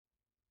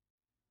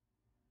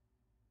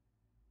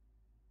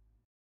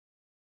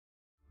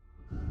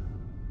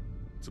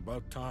It's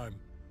about time.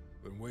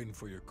 Been waiting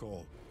for your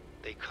call.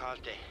 They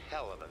caused a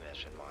hell of a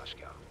mess in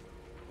Moscow.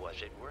 Was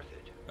it worth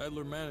it?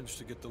 Adler managed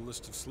to get the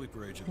list of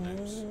sleeper agent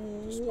names.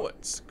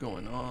 What's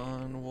going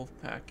on,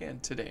 Wolfpack?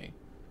 And today,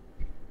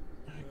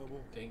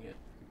 dang it,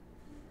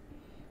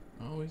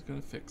 always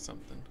gonna fix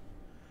something.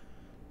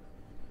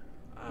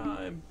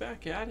 I'm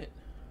back at it.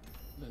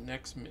 The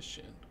next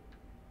mission.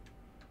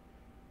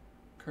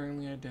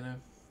 Currently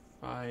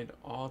identified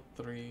all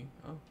three.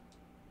 Oh.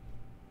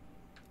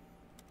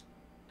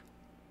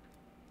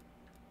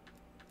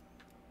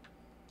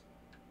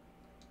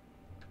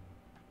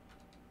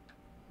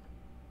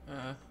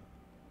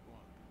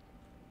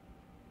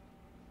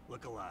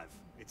 Look alive.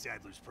 It's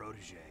Adler's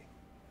protege.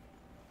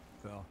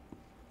 Phil.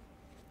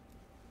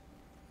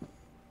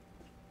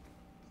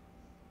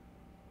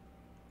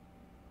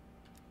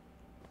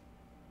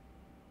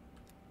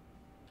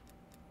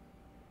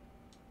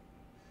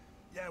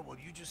 Yeah, well,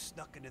 you just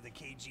snuck into the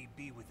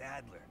KGB with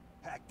Adler,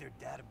 hacked their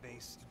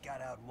database, and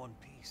got out in one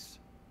piece.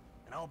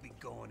 And I'll be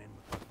going in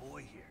with my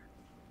boy here.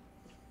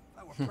 If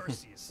I were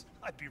Perseus,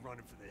 I'd be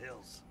running for the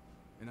hills.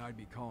 And I'd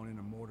be calling in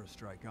a mortar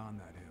strike on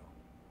that hill.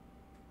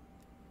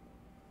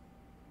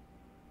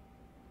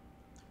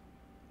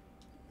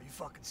 Are you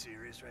fucking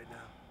serious right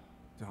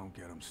now? Don't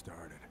get him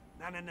started.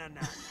 No.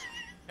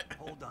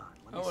 Hold on,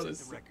 let me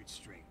set the record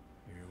straight.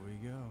 Here we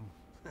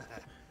go.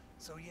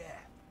 So yeah,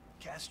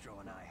 Castro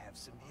and I have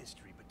some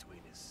history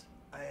between us.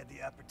 I had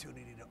the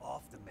opportunity to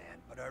off the man,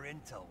 but our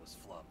intel was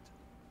flubbed.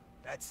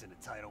 That sent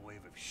a tidal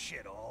wave of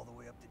shit all the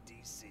way up to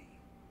DC.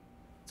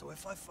 So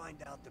if I find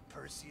out that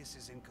Perseus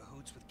is in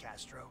cahoots with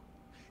Castro,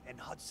 and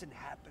Hudson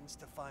happens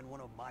to find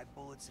one of my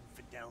bullets in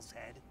Fidel's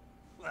head,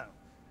 well,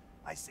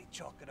 I say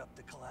chalk it up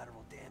to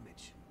collateral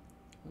damage.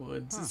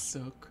 Woods is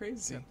so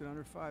crazy. Kept it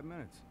under 5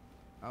 minutes.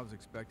 I was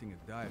expecting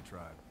a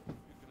diatribe. You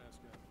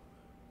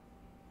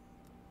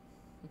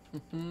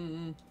can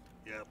ask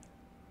Yep.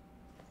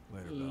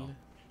 Later, Bell.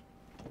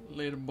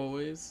 Later,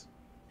 boys.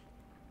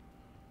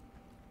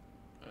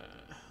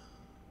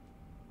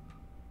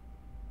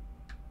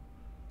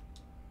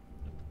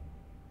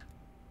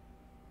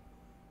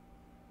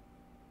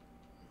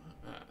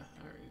 I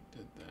already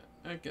did that.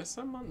 I guess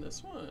I'm on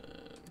this one.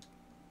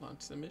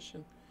 Launch the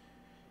mission.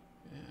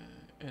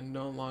 And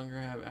no longer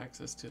have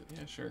access to...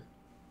 Yeah, sure.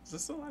 Is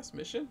this the last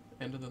mission?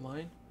 End of the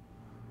line?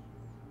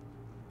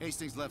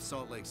 Hastings left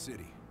Salt Lake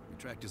City. We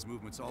tracked his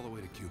movements all the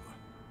way to Cuba.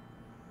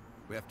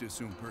 We have to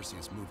assume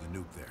Perseus moved the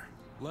nuke there.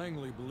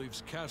 Langley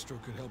believes Castro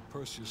could help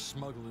Perseus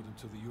smuggle it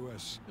into the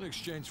U.S. in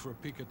exchange for a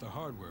peek at the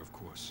hardware, of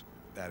course.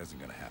 That isn't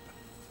gonna happen.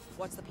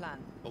 What's the plan?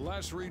 The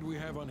last read we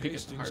have on Peek at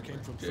Hastings came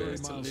from hardware.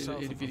 30 Yeah, miles it's a south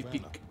little of itty-bitty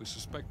Havana. peek. We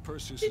suspect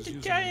Perseus It's is a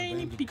using an tiny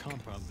abandoned peek.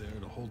 compound there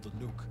to hold the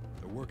nuke.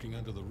 They're working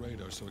under the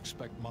radar, so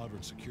expect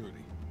moderate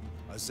security.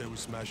 I say we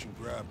smash and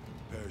grab.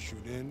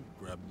 Parachute in,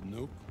 grab the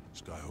nuke,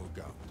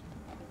 skyhook out.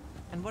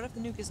 And what if the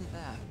nuke isn't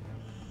there?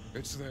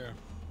 It's there.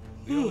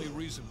 The only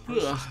reason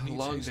Perseus needs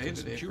Long day Hastings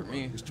in today for Cuba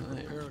me. is to I am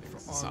prepare it for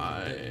armed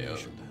excited.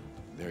 detonation.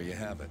 There you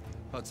have it.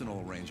 Hudson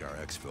will arrange our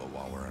exfil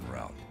while we're en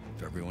route.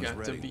 If everyone's Got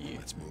ready, to be,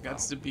 let's move got out.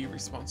 to be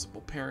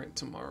responsible parent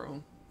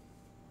tomorrow.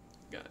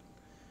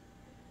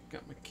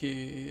 Got my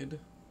kid.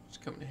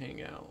 Just coming to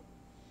hang out.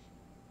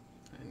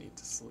 I need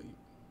to sleep.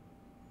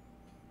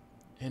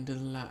 End of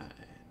the line.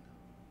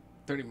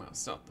 30 miles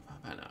south of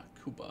Havana,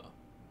 Cuba.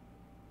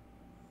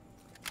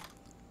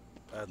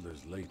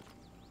 Adler's late.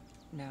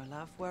 No,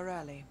 love, we're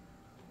early.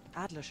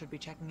 Adler should be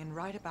checking in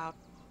right about...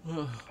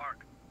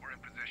 Park, we're in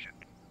position.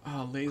 Oh,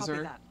 Copy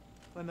laser. that.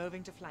 We're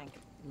moving to flank.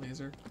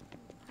 Laser.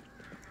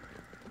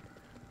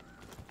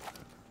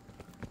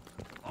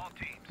 All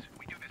teams,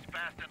 we do this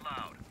fast and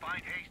loud.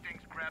 Find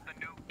Hastings, grab the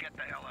nuke, get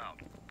the hell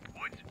out.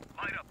 Woods,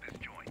 light up this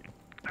joint.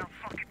 About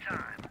fucking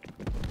time.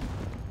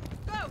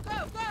 Go!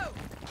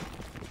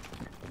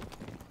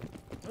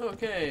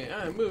 Okay,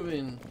 I'm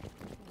moving.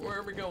 Where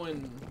are we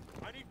going?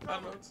 I need I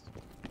don't know.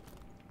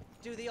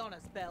 Do the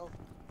honors, Bell.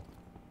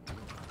 I'm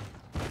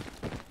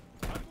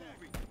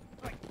moving.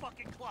 Like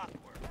fucking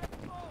clockwork.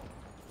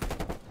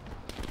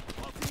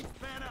 All teams,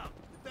 fan out.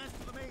 Advance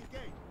to the main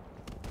gate.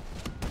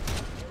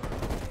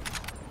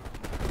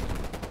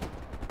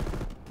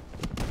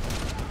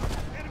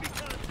 Enemy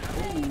contact.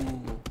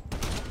 Ooh.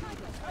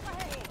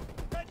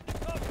 Head to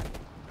cover.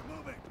 They're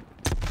moving.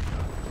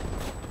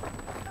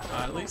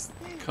 At least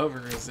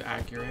cover is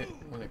accurate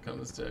when it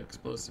comes to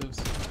explosives.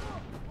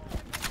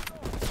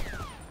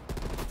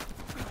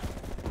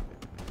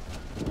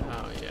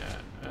 Oh yeah.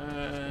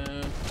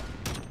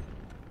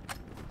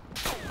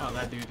 Oh,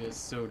 that dude is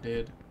so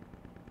dead.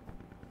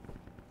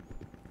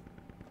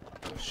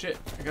 Oh shit!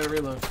 I gotta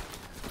reload.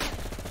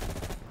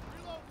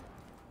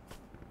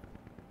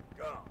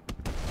 Go.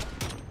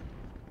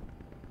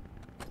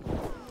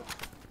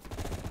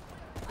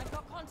 I've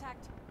got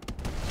contact.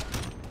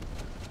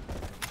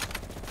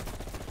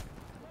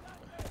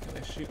 Can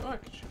I shoot? Oh, I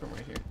can shoot from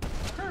right here.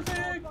 Perfect.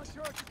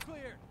 Charge is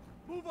clear.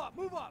 Move up,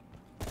 move up.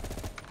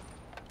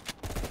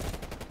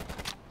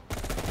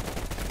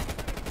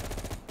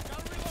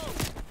 Gotta reload.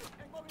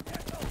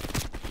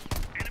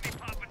 Enemy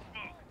popping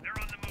smoke. They're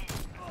on the move.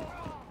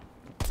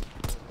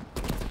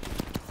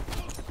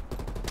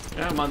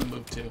 Yeah, I'm on the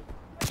move too.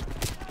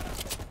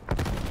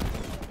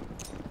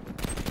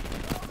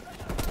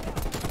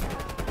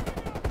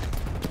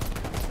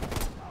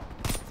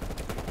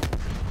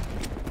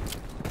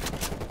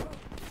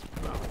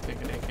 Well, I'll take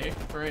an AK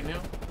for right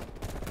now.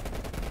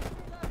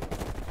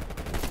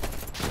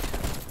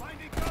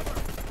 Finding cover.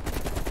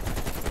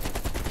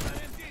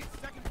 LMG,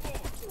 second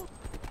floor.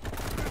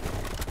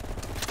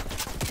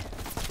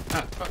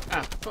 Ah, fuck,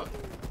 ah, fuck.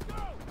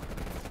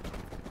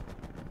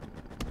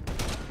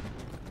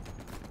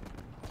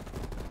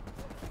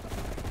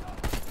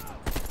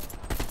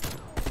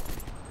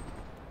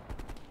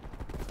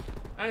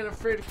 I ain't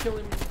afraid of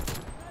killing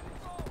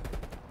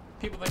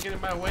people that get in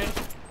my way.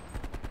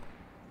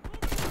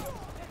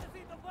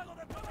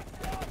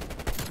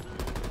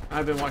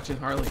 I've been watching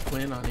Harley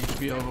Quinn on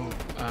HBO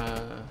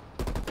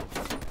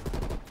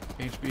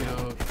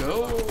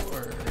Go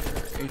or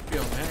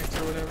HBO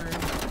Max or whatever.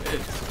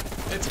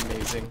 It's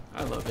amazing.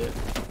 I love it.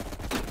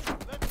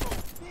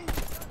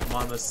 I'm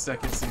on the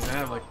second season. I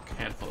have like a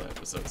handful of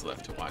episodes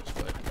left to watch,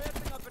 but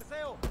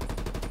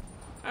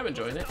I'm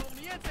enjoying it.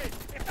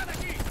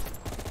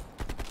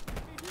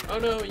 Oh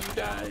no, you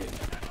died.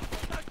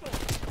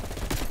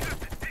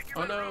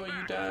 Oh no,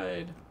 you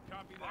died.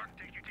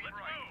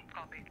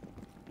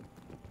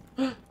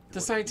 The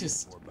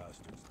scientists. Poor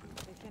bastards do.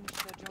 They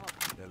finished their job.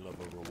 They love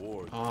a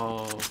reward.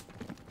 Oh.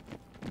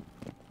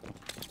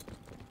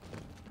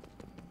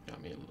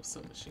 Got me a little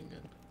submachine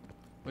gun.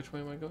 Which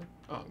way am I going?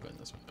 Oh, I'm going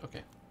this way.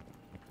 Okay.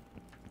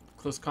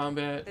 Close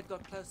combat. They've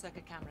got closed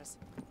circuit cameras.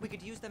 We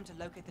could use them to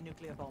locate the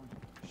nuclear bomb.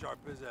 Sharp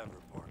as ever,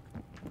 Park.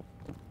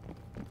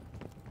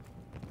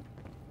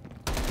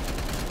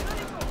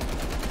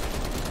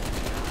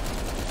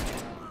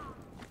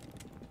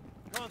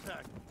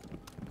 Contact.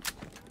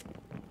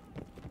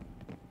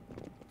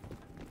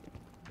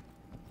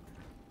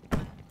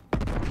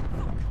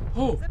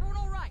 Oh, Is everyone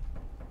all right?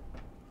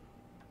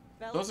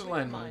 those are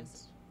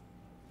landmines.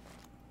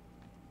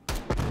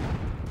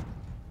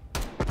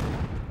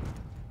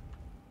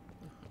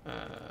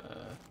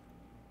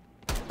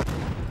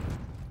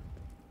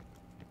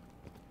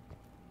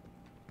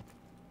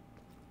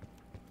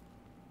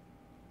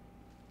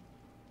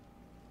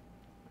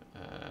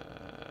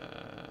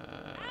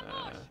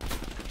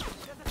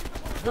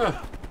 Huh.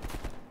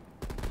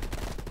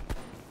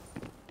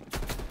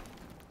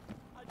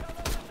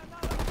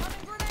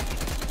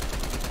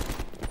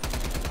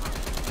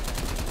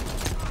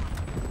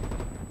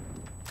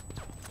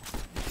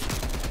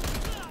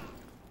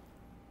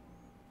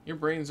 Your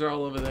brains are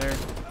all over there.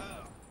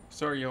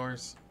 So are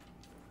yours.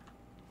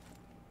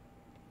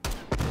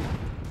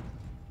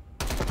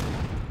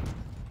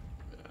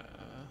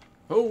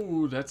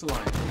 Oh, that's a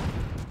line.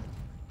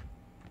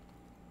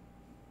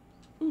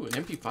 Ooh, an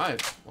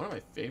MP5. One of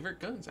my favorite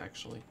guns,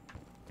 actually.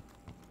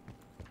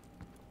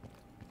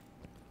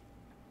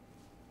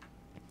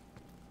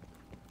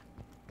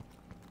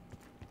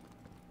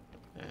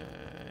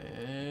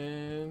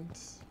 And...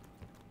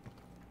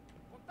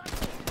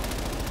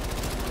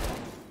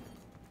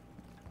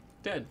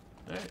 dead.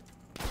 Alright.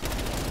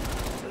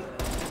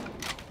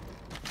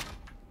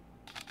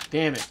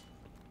 Damn it.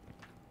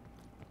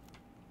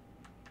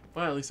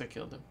 Well, at least I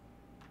killed him.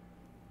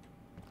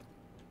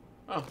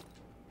 Oh.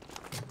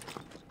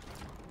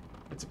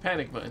 It's a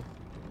panic button.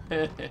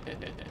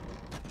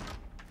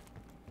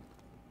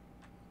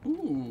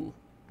 Ooh.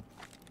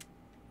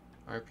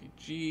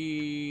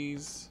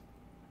 RPGs.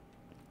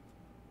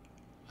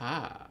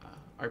 Ah.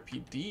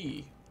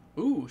 RPD.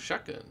 Ooh,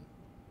 shotgun.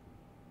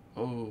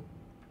 Oh.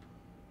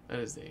 That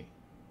is a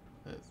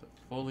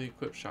fully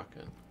equipped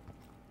shotgun.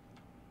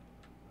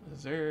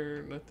 Is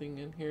there nothing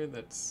in here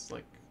that's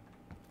like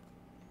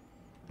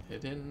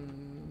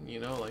hidden, you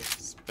know, like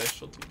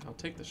specialty? I'll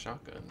take the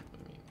shotgun. I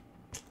mean,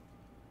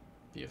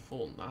 be a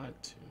fool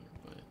not to,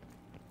 but...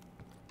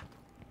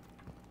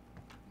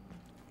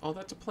 oh,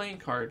 that's a playing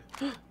card.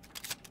 The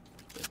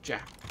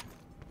Jack.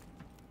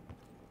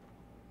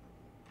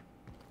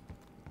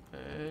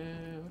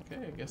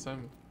 Okay, I guess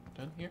I'm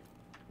done here.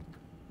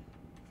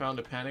 Found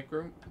a panic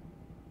room.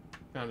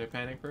 Found a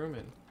panic room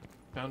and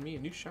found me a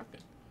new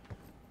shotgun.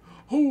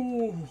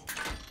 Oh!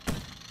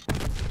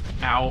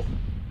 Ow.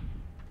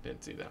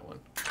 Didn't see that one.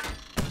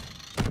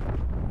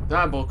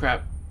 Ah,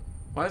 bullcrap.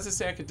 Why does it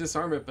say I could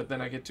disarm it, but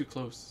then I get too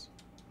close?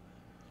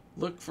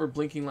 Look for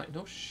blinking light.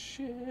 No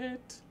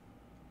shit.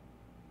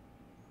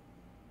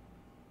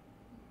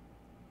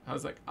 I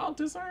was like, I'll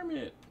disarm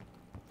it.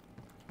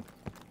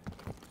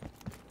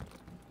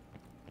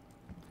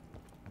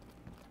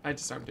 I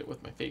disarmed it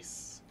with my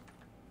face.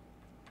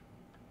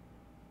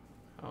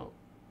 Oh.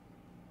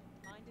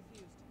 Mine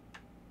diffused.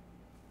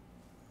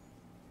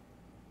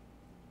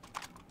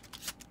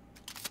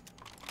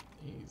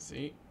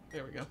 Easy.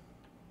 There we go.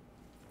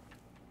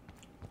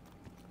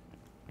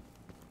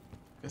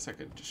 Guess I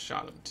could just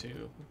shot him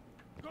too.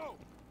 Go.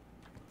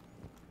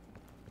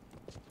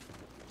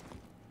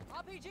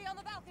 RPG on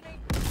the balcony.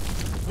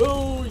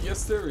 Oh,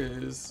 yes there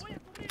is.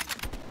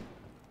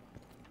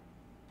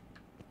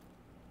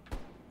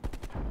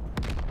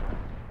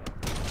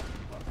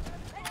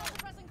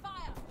 Suppressing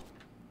fire.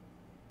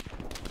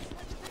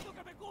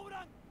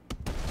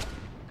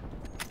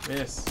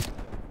 Miss.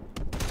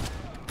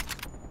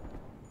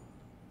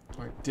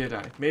 Or did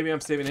I? Maybe I'm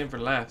saving him for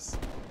last.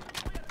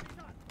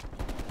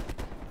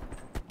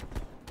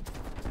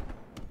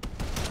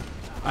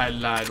 I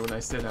lied when I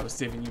said I was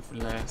saving you for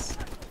last.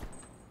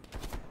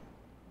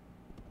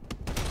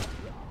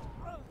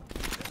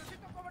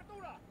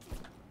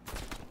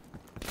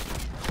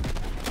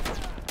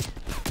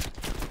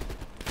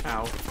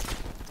 Ow.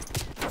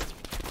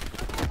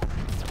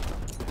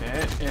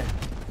 Eh.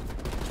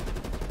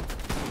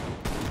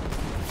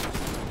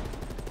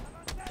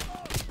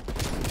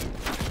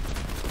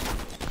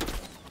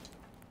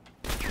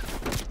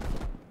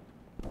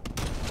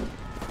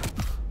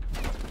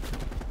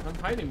 I'm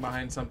hiding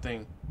behind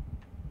something.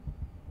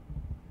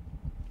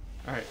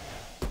 Alright.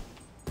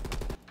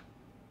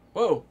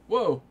 Whoa,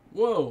 whoa,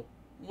 whoa,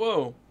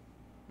 whoa.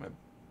 My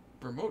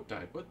remote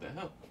died. What the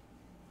hell?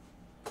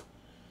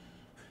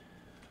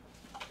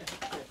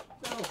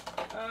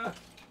 No.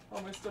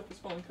 All my stuff is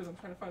falling because I'm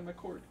trying to find my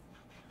cord.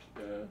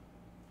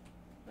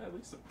 At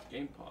least the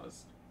game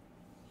paused.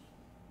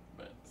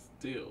 But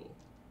still.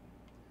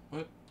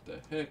 What the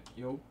heck,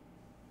 yo?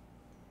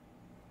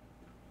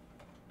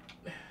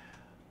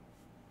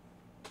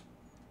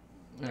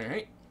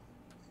 Alright.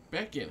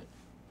 Back in it.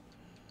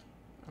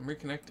 I'm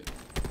reconnected.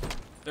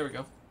 There we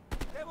go.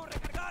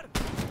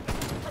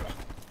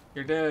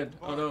 You're dead.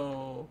 Oh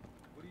no.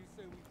 What do you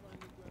say we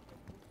finally grab that?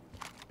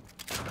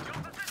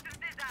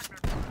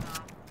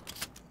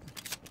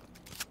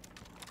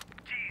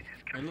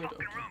 Jesus, get a Reload,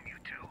 fucking okay. room, you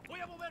two.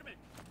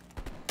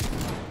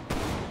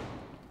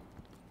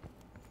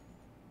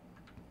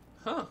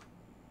 Huh.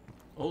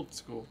 Old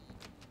school.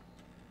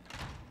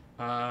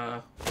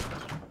 The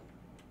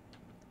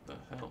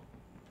hell?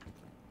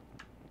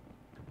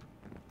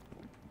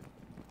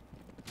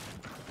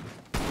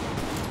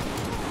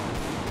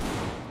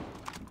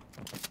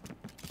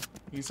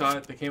 You saw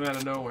it, they came out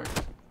of nowhere.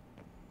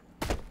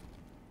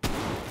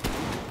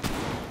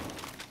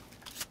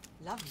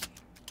 Lovely.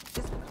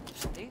 This will come in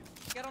handy.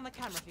 Get on the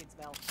camera feeds,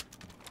 Bell.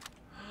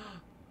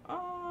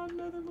 Oh,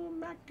 another little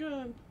Mac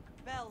gun.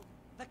 Bell,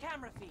 the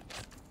camera feeds.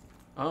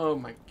 Oh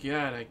my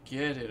god, I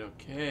get it,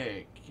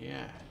 okay,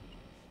 yeah.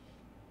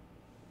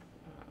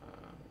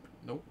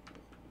 Nope.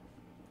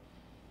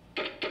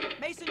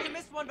 Mason, you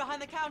missed one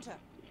behind the counter.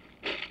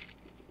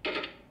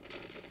 Thanks,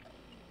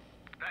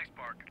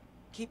 Park.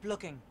 Keep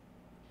looking.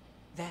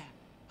 There.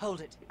 Hold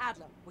it.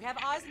 Adler, we have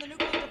eyes on the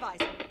nuclear device.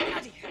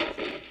 Bloody hell.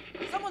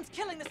 Someone's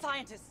killing the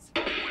scientists.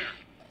 Where?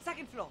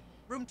 Second floor.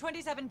 Room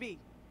 27B. I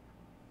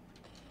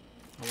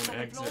want to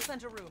Second floor, exit.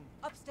 center room.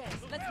 Upstairs.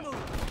 Let's move.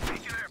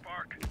 Meet you there,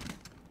 Park.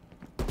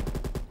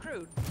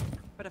 Crude,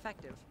 but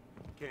effective.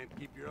 Can't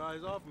keep your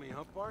eyes off me,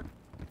 huh, Park?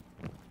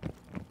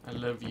 I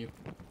love you.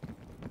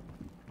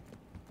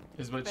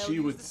 Is what Bell, she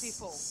use would the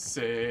C4.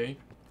 say.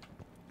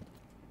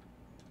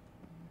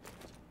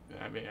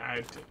 I mean,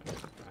 I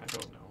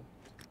don't know.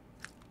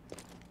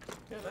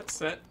 Yeah, that's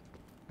set.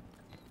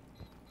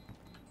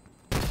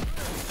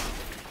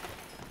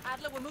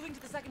 Adler, we're moving to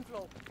the second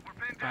floor.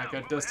 We're pinned I down.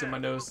 got Move dust in my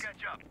ahead. nose. We'll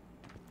catch up.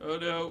 Oh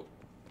no.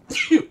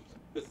 Phew.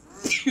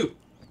 Phew.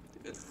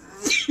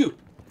 Phew.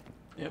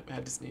 Yep, I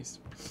had to sneeze.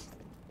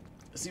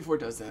 C4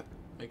 does that.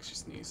 Makes you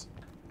sneeze.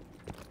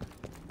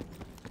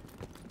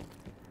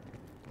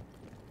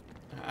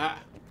 Ah.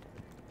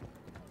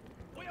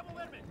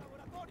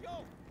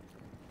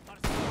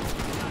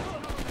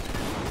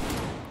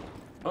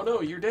 Oh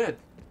no, you're dead.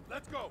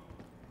 Let's go.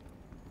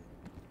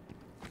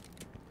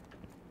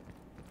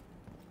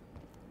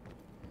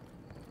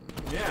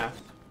 Yeah.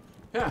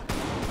 Yeah.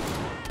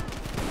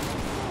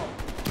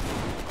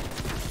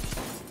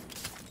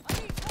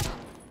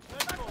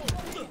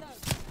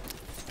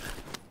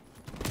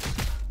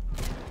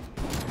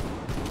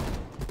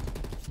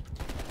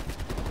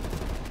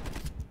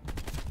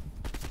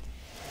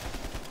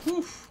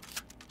 Whew.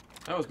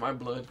 That was my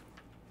blood.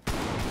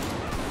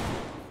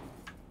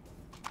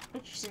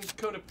 Interesting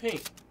coat of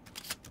paint.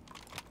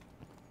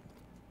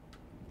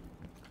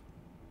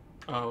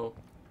 Oh.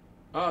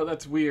 Oh,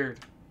 that's weird.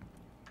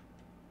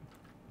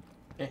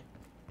 Eh.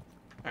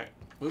 Alright,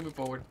 moving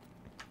forward.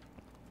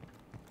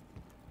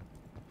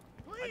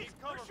 Please,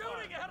 we're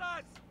shooting at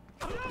us!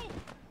 No!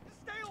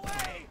 Stay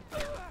away!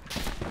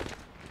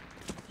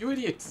 You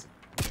idiots!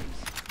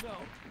 No.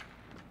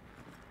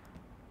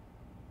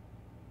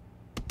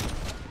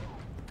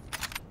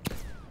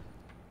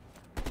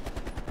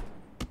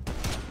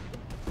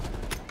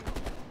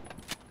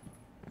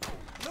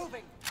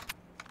 Moving.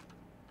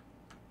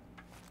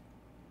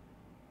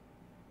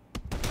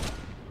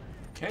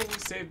 Can you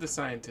save the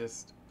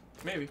scientist?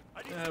 Maybe.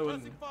 I need I some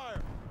wouldn't.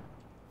 fire.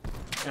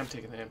 I'm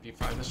taking the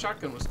MP5. The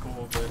shotgun was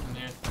cool, but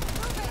yeah.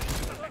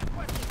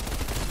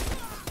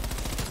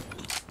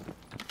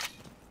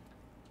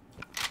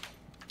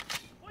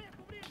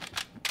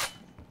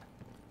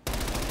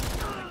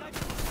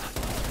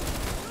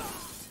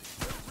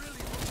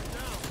 Really moving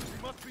down.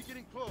 We must be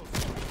getting close.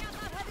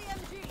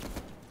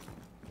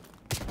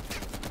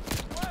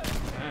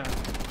 Ah.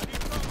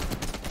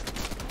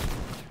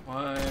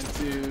 One,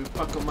 two,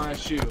 buckle my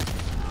shoe.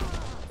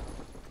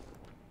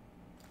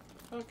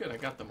 Oh good. I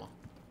got them all.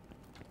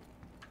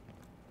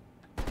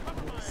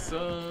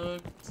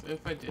 Sucks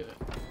if I did it.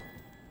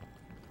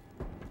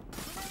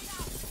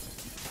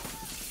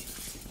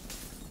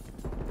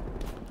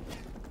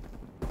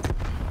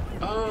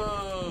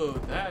 Oh,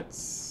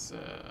 that's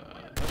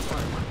what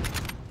I want.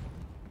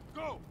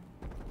 Go!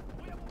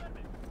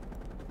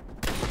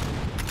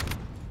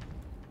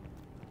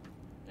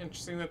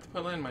 Interesting that they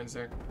put landmines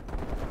there.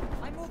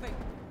 I'm moving.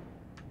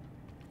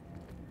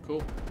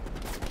 Cool.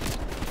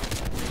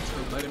 Thanks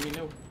for letting me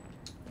know.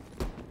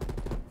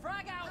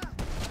 Frag out!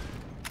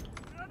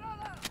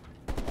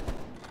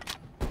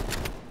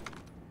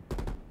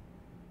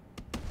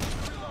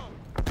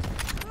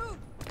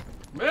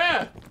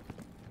 Yeah!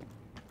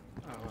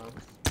 Oh,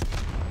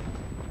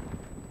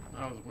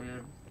 that was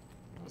weird.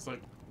 I was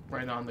like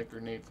right on the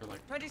grenade for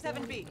like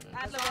 27B.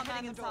 Adler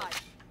heading inside.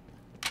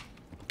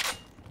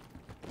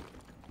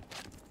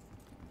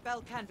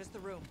 Bell canvass the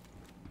room.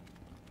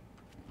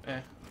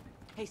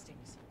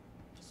 Hastings,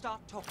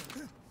 start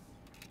talking.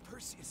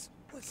 Perseus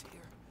was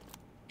here.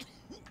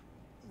 He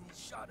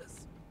shot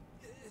us.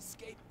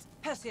 Escaped.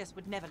 Perseus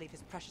would never leave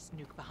his precious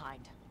nuke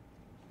behind.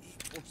 He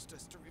forced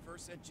us to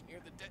reverse engineer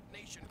the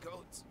detonation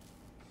codes.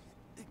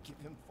 Give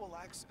him full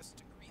access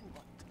to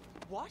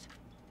Greenlight. What?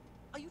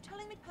 Are you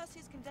telling me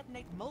Perseus can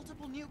detonate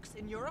multiple nukes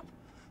in Europe?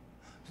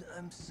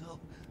 I'm so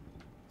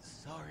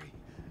sorry.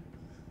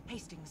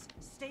 Hastings,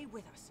 stay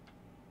with us.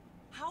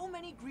 How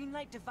many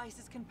Greenlight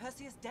devices can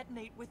Perseus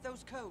detonate with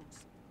those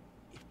codes?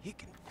 He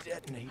can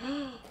detonate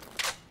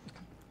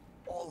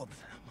all of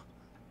them.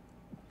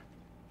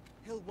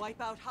 He'll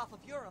wipe out half of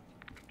Europe.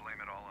 Blame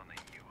it all on the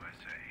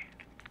USA.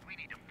 We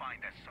need to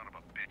find that son of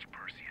a bitch,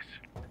 Perseus.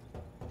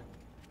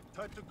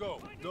 Time to go.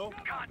 No?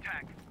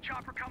 Contact!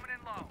 Chopper coming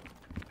in low.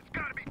 It's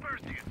gotta be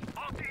Perseus.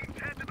 All teams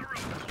head to the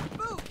roof.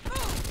 Move!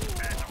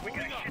 Move! Adler, we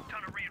got a shit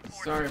ton of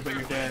reinforcements. Sorry, but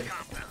you're dead.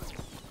 Compound.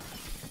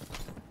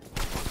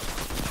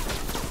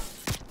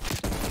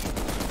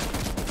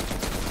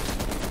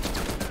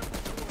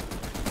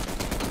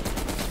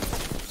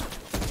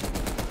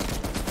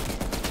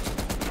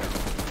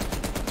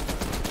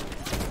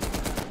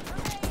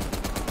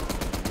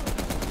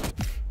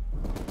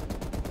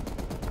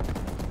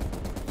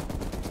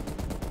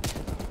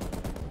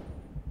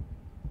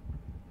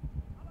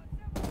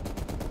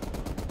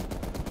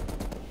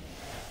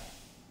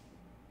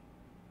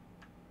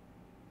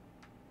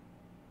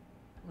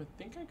 I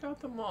think I got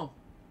them all.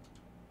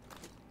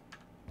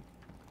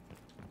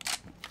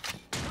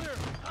 Clear!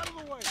 Out of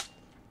the way!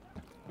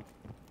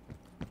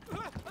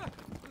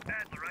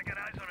 Adler, I got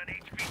eyes on an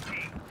HVT.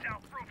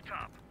 South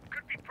rooftop.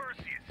 Could be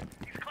Perseus.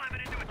 He's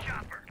climbing into a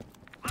chopper.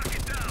 Lock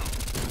it down.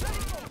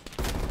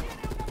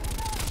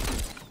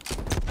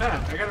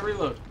 Ah, I gotta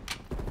reload.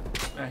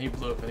 Ah, he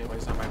blew up anyway,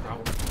 it's not my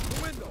problem.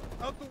 The window!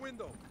 Out the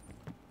window!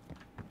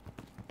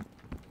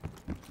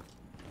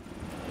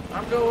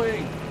 I'm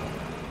going!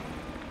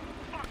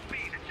 Fuck me,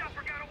 the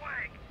chopper got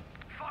away.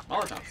 Fuck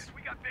Molotovs. Perseus,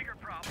 we got bigger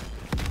problems.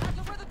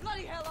 Adler, where the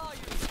bloody hell are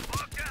you?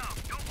 Log down.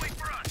 Don't wait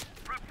for us.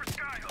 Prep for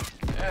Skyhook.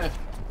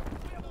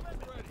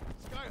 Ready.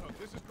 Skyhook,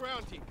 this is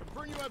ground team.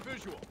 Confirm you have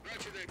visual.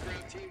 Roger that,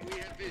 ground team. We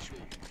have visual.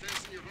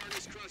 Fasten your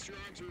harness, cross your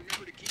arms, and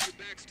remember to keep your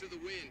backs to the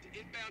wind.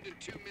 Inbound in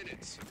 2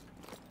 minutes.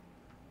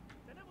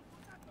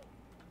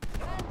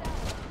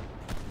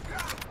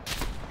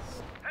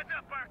 Heads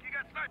up, Bark. You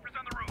got snipers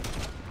on the roof.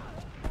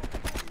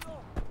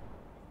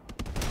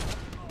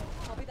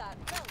 Copy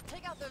that. Bell,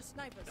 take out those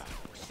snipers.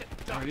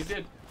 Already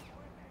did.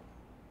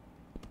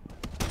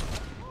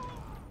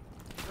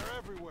 They're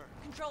everywhere.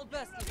 Controlled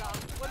burst disarm.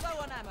 We're low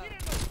on ammo.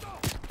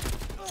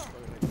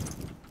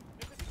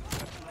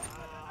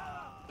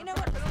 You know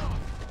what?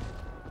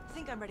 I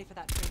think I'm ready for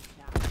that drink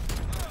now.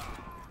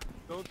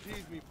 Don't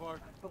tease me,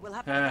 Park. But we'll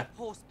have to have that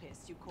horse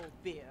piss you call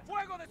beer.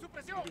 Fuego de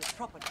supresión! It'll be a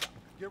proper drunk.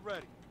 Get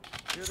ready.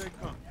 Here they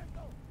come.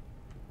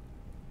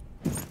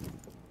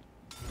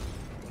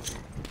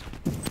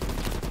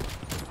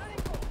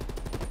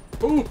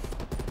 Ooh!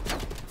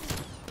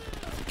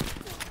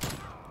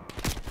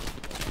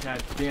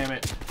 God damn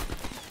it.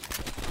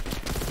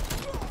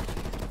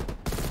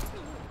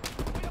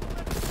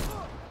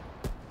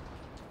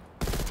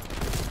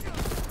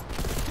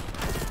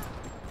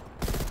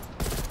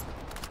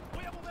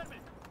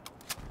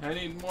 I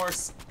need more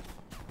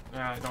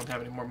I don't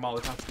have any more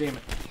Molotovs, damn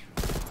it.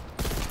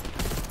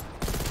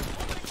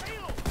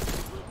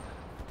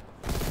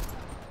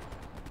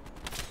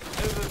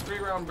 This is a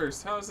 3-round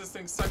burst. How is this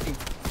thing sucking?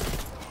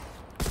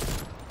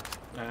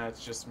 Nah,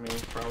 it's just me,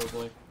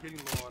 probably. Getting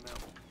low on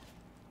ammo.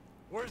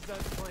 Where's that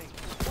plane?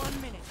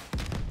 1 minute.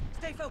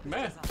 Stay focused,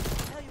 Man. Disarm.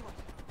 I'll tell you what.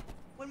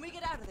 When we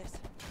get out of this,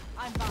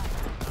 I'm buying.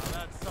 Now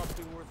that's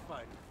something worth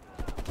fighting.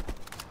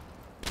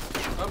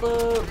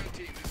 Above! Ground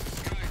team, this is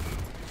Skyhook.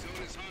 The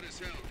zone is hot as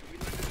hell. Can we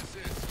lend an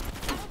assist?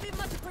 That would be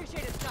much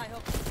appreciated,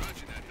 Skyhook.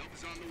 Roger that. Help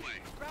is on the way.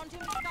 Ground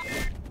team, stop.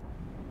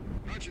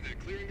 Roger that.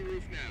 Clearing the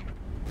roof now.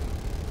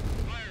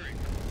 Firing.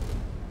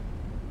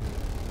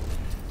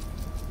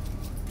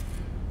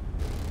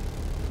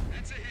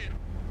 That's a hit.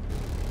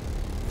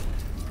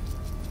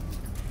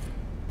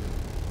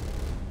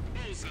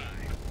 Bullseye.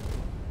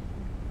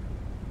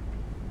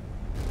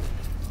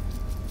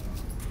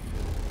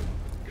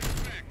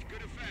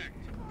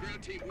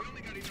 Ground team, we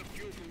only got enough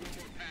fuel for one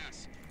more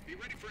pass. Be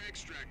ready for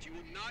extract. You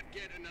will not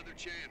get another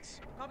chance.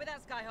 Copy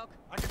that, Skyhook.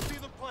 I can see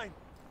the plane.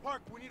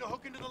 Park, we need a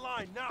hook into the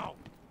line, now!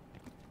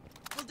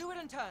 We'll do it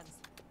in turns.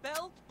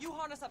 Bell, you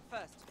harness up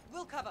first.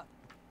 We'll cover.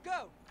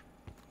 Go!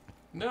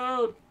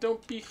 No,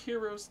 don't be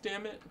heroes,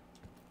 damn it.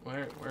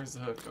 Where's the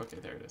hook? Okay,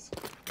 there it is.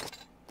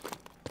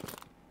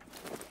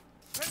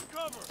 Take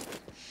cover!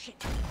 Shit.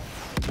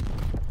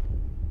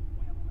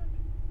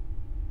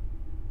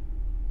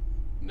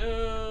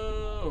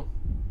 No!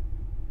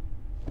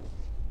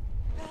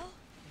 Bell?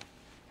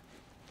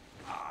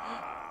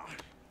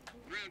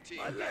 Ground team,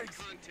 My legs.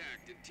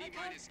 contact in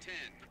T-minus 10,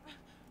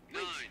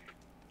 9,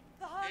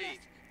 The harness! 8,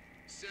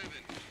 7,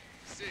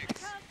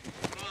 6, 5.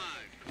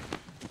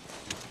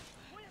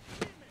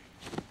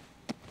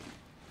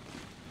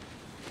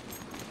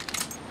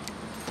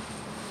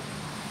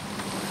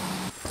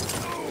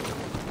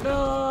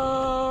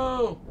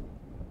 No!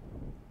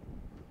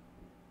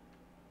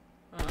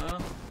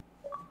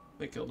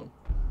 They killed him.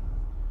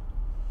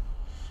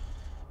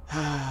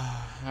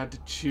 I had to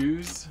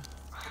choose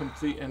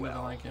complete end of the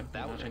line campaign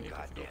That on was a any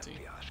goddamn difficulty.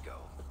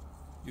 fiasco.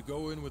 You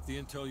go in with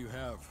the intel you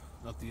have,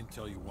 not the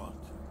intel you want.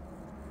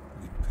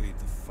 We paid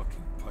the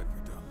fucking piper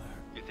down there.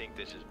 You think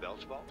this is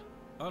Bell's fault?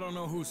 I don't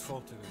know whose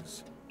fault it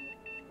is.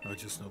 I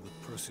just know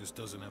that Perseus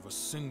doesn't have a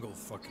single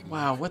fucking...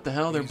 Wow, what the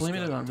hell? They're He's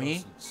blaming got it on me?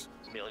 Dozens.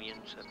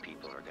 Millions of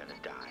people are gonna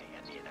die,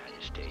 and the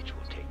United States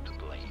will take the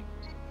blame.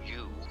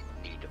 You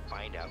need to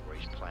find out where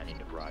he's planning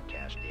to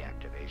broadcast the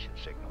activation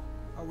signal.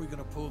 How are we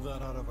gonna pull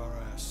that out of our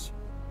ass?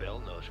 Bell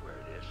knows where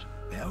it is.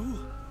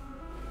 Bell?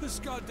 This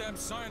goddamn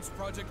science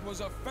project was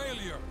a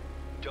failure!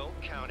 Don't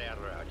count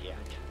Adler out yet.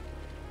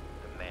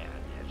 The man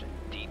has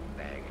a deep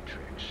bag of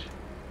tricks.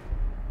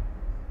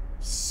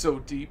 So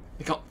deep.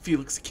 They call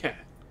Felix a cat.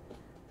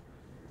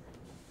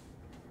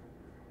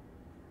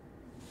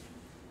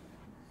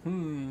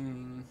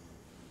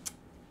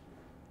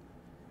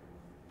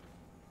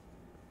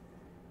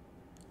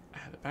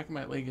 The back of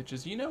my leg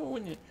itches. You know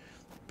when you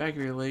back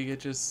of your leg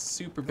itches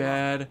super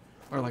bad,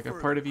 or like a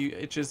part of you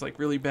itches like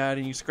really bad,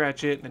 and you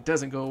scratch it and it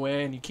doesn't go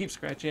away, and you keep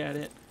scratching at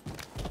it.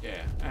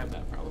 Yeah, I have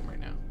that problem right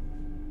now.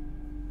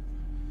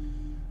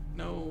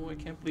 No, I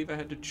can't believe I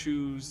had to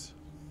choose.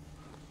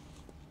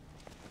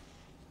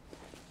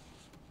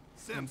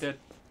 I'm Sims, dead.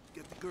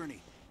 get the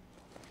gurney.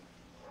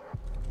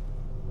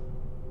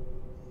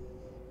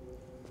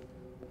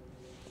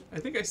 I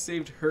think I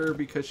saved her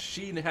because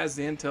she has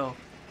the intel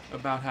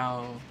about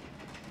how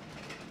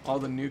all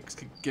the nukes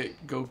could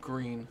go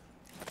green.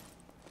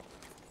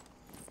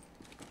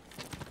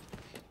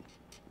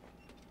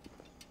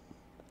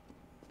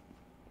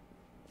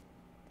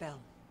 Bell.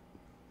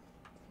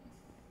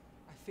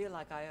 I feel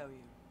like I owe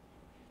you.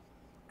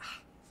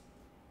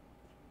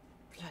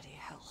 Bloody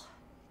hell.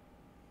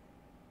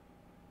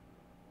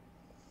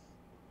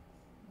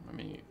 I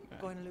mean, We're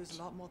going to lose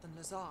a lot more than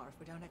Lazar if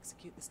we don't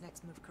execute this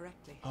next move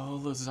correctly. oh,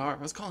 Lazar. I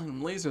was calling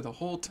him Laser the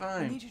whole I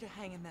time. need you to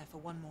hang in there for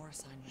one more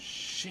assignment.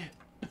 Shit.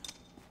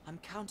 I'm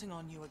counting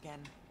on you again,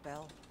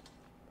 Bell.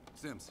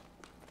 Sims,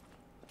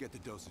 get the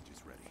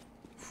dosages ready.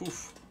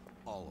 Oof.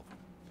 All of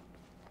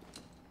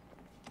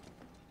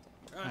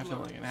them. I feel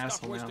like an asshole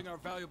stop now. wasting our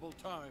valuable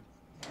time.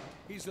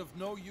 He's of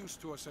no use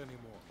to us anymore.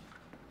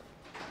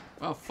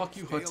 Well, fuck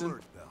you, Stay Hudson.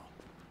 alert, Bell.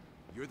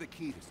 You're the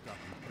key to stopping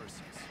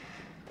Perseus.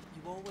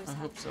 You always I have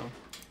hope so.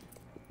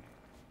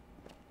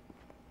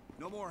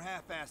 No more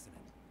half-assing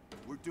it.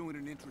 We're doing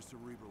an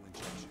intracerebral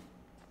injection.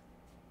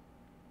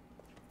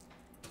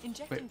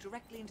 Injecting Wait.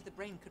 directly into the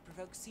brain could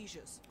provoke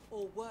seizures,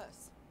 or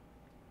worse.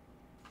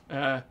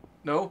 No.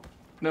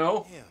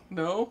 No. Damn.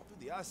 No. Through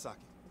the eye socket.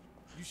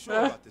 You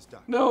sure about this,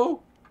 Doc?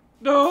 No.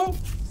 No.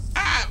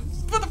 Ah!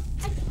 For the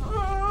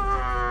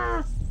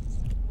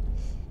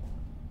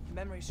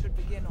Memory should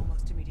begin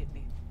almost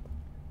immediately.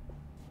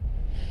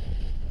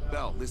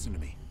 Bell, listen to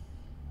me.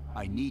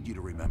 I need you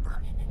to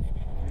remember.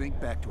 Think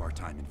back to our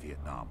time in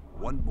Vietnam.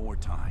 One more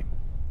time.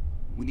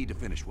 We need to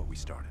finish what we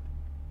started.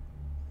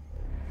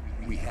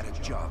 We had a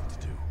job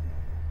to do.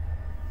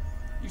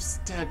 You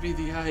stabbed me in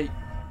the eye,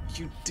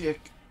 you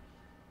dick.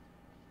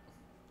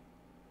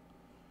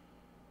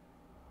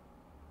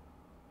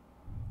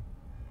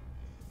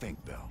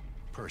 Think, Bell.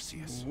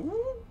 Perseus. Ooh.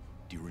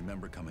 Do you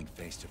remember coming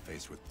face to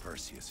face with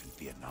Perseus in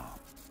Vietnam?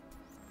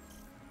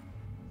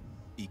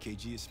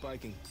 EKG is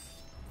spiking.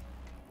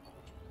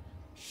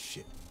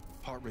 Shit.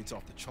 Heart rate's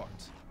off the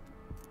charts.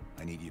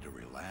 I need you to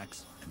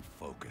relax and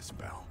focus,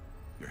 Bell.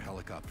 Your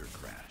helicopter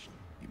crashed.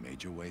 You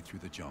made your way through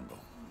the jungle,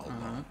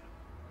 alone.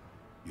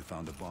 You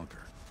found a bunker.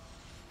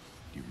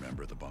 Do you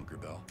remember the bunker,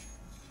 Bell?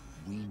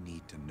 We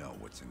need to know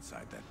what's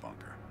inside that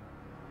bunker.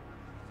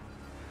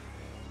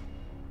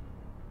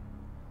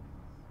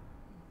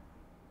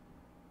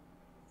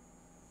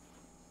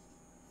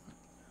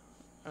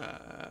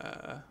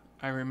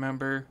 I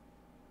remember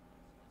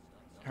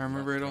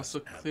it also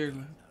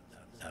clearly.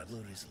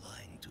 Adler is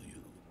lying to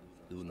you.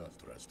 Do not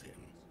trust him.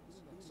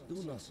 Do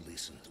not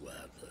listen to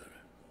Adler.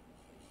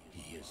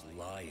 He is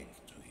lying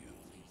to you.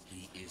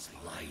 He is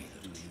lying.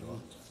 Do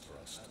not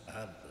trust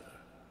Adler.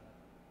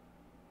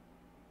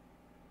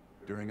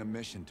 During a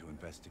mission to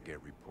investigate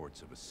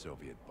reports of a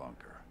Soviet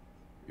bunker,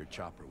 your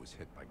chopper was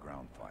hit by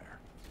ground fire.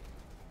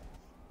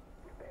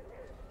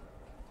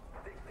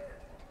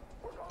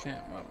 Okay,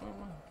 what?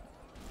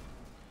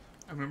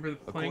 I remember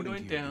the plane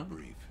going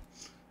down.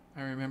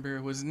 I remember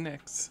it was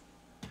next.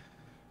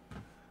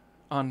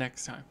 On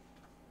next time.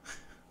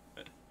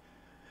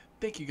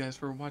 Thank you guys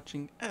for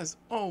watching. As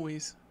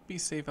always, be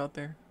safe out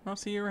there. I'll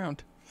see you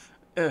around.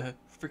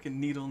 Freaking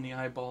needle in the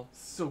eyeball.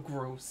 So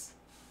gross.